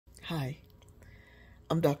Hi,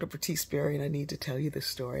 I'm Dr. Bertice Berry, and I need to tell you this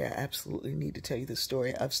story. I absolutely need to tell you this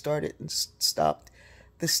story. I've started and stopped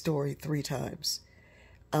this story 3 times.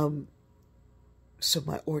 So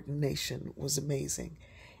my ordination was amazing,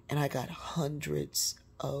 and I got hundreds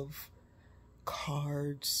of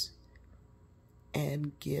cards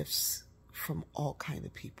and gifts from all kind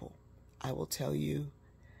of people. I will tell you,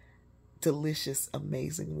 delicious,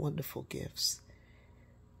 amazing, wonderful gifts.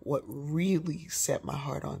 What really set my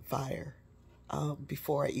heart on fire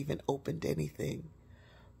before I even opened anything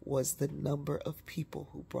was the number of people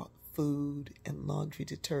who brought food and laundry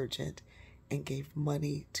detergent and gave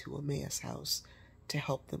money to Emmaus House to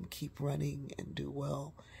help them keep running and do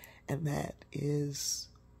well. And that is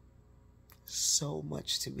so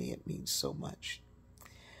much to me. It means so much.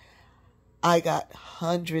 I got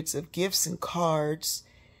hundreds of gifts and cards.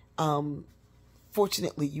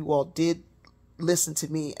 Fortunately, you all did listen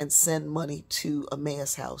to me and send money to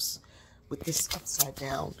Emmaus House. With this upside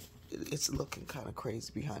down, it's looking kind of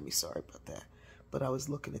crazy behind me. Sorry about that. But I was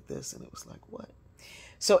looking at this and it was like, what?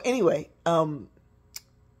 So anyway, I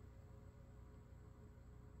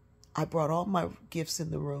brought all my gifts in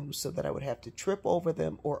the room so that I would have to trip over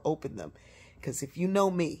them or open them. Because if you know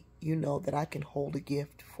me, you know that I can hold a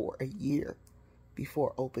gift for a year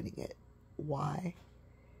before opening it. Why?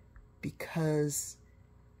 Because,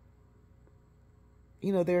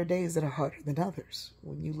 you know, there are days that are harder than others.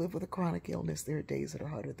 When you live with a chronic illness, there are days that are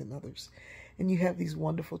harder than others. And you have these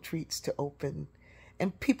wonderful treats to open.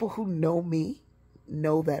 And people who know me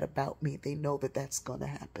know that about me. They know that that's going to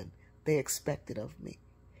happen. They expect it of me.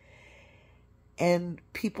 And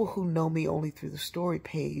people who know me only through the story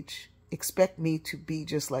page expect me to be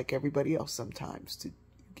just like everybody else sometimes. To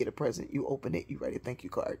get a present, you open it, you write a thank you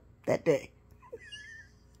card that day.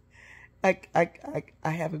 I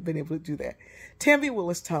haven't been able to do that. Tammy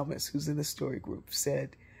Willis Thomas, who's in the story group,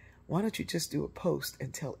 said, why don't you just do a post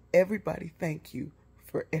and tell everybody thank you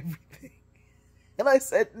for everything? And I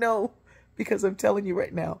said, no, because I'm telling you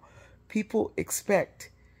right now, people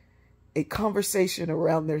expect a conversation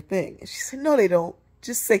around their thing. And she said, no, they don't.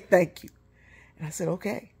 Just say thank you. And I said,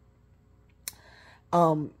 okay.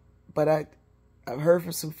 But I've heard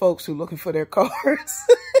from some folks who are looking for their cards.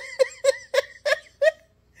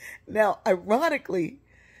 Now, ironically,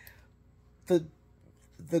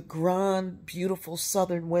 the grand, beautiful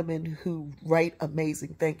Southern women who write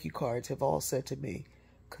amazing thank you cards have all said to me,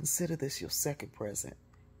 consider this your second present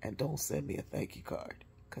and don't send me a thank you card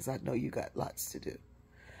because I know you got lots to do.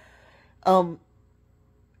 And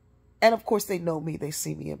of course, they know me. They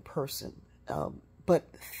see me in person. But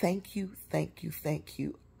thank you, thank you, thank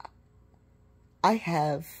you. I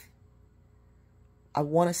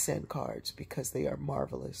want to send cards because they are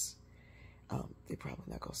marvelous. They're probably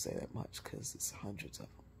not going to say that much because it's hundreds of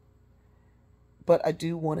them. But I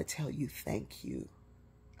do want to tell you thank you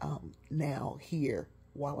now here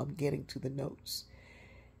while I'm getting to the notes.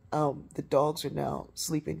 The dogs are now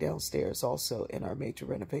sleeping downstairs also in our major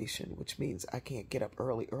renovation, which means I can't get up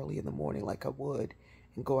early in the morning like I would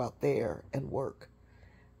and go out there and work.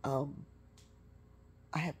 I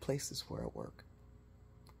have places where I work.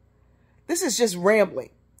 This is just rambling.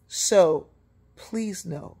 So please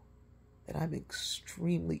know that I'm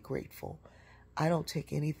extremely grateful. I don't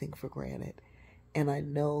take anything for granted. And I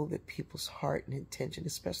know that people's heart and intention,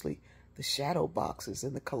 especially the shadow boxes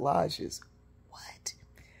and the collages, what?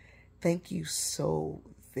 Thank you so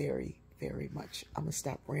very, very much. I'm going to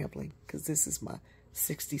stop rambling because this is my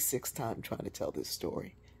 66th time trying to tell this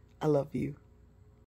story. I love you.